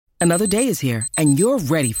Another day is here, and you're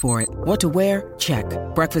ready for it. What to wear? Check.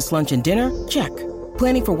 Breakfast, lunch, and dinner? Check.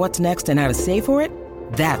 Planning for what's next and how to save for it?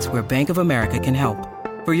 That's where Bank of America can help.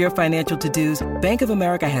 For your financial to-dos, Bank of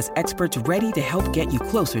America has experts ready to help get you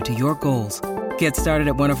closer to your goals. Get started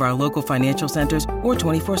at one of our local financial centers or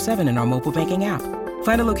 24/7 in our mobile banking app.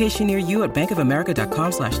 Find a location near you at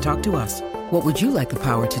bankofamerica.com/talktous. What would you like the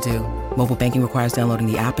power to do? Mobile banking requires downloading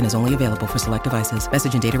the app and is only available for select devices.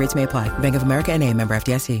 Message and data rates may apply. Bank of America N.A., member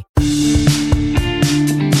FDIC.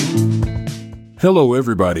 Hello,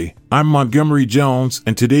 everybody. I'm Montgomery Jones,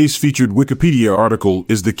 and today's featured Wikipedia article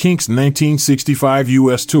is the Kinks' 1965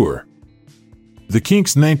 U.S. Tour. The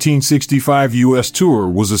Kinks' 1965 U.S. Tour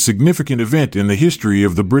was a significant event in the history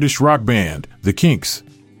of the British rock band, the Kinks.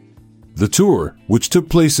 The tour, which took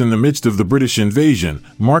place in the midst of the British invasion,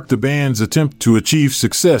 marked the band's attempt to achieve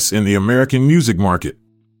success in the American music market.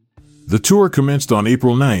 The tour commenced on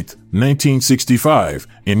April 9, 1965,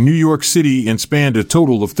 in New York City and spanned a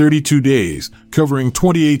total of 32 days, covering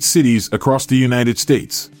 28 cities across the United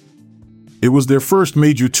States. It was their first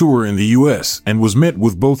major tour in the U.S. and was met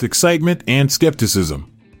with both excitement and skepticism.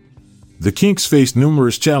 The Kinks faced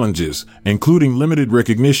numerous challenges, including limited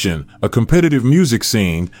recognition, a competitive music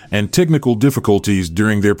scene, and technical difficulties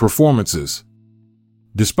during their performances.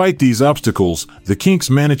 Despite these obstacles, the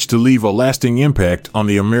Kinks managed to leave a lasting impact on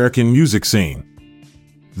the American music scene.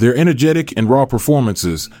 Their energetic and raw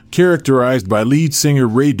performances, characterized by lead singer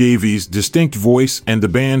Ray Davies' distinct voice and the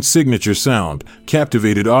band's signature sound,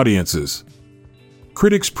 captivated audiences.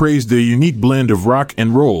 Critics praised their unique blend of rock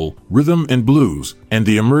and roll, rhythm and blues, and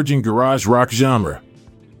the emerging garage rock genre.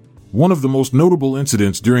 One of the most notable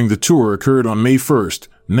incidents during the tour occurred on May 1,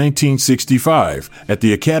 1965, at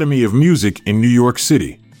the Academy of Music in New York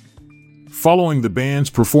City. Following the band's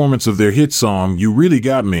performance of their hit song You Really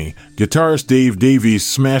Got Me, guitarist Dave Davies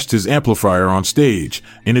smashed his amplifier on stage,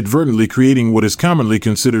 inadvertently creating what is commonly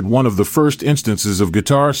considered one of the first instances of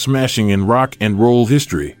guitar smashing in rock and roll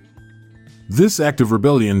history. This act of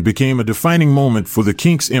rebellion became a defining moment for the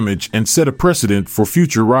Kinks' image and set a precedent for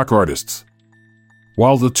future rock artists.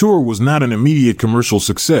 While the tour was not an immediate commercial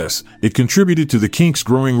success, it contributed to the Kinks'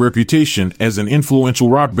 growing reputation as an influential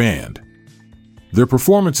rock band. Their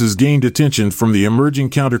performances gained attention from the emerging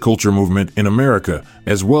counterculture movement in America,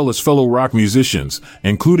 as well as fellow rock musicians,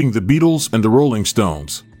 including the Beatles and the Rolling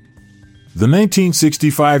Stones. The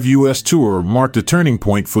 1965 U.S. tour marked a turning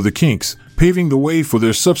point for the Kinks, paving the way for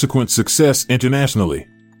their subsequent success internationally.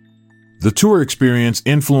 The tour experience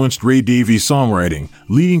influenced Ray Davies' songwriting,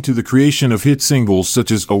 leading to the creation of hit singles such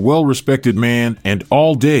as A Well-Respected Man and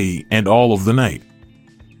All Day and All of the Night.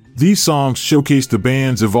 These songs showcased the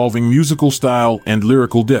band's evolving musical style and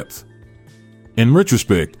lyrical depth. In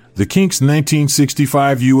retrospect, the Kinks'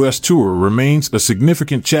 1965 U.S. tour remains a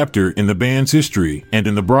significant chapter in the band's history and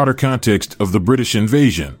in the broader context of the British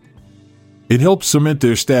invasion. It helped cement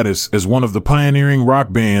their status as one of the pioneering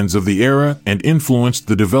rock bands of the era and influenced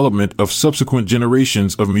the development of subsequent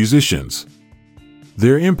generations of musicians.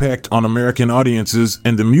 Their impact on American audiences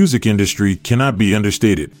and the music industry cannot be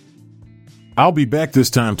understated. I'll be back this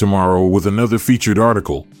time tomorrow with another featured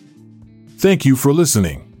article. Thank you for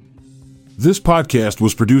listening. This podcast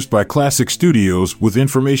was produced by Classic Studios with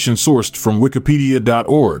information sourced from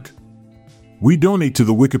Wikipedia.org. We donate to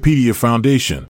the Wikipedia Foundation,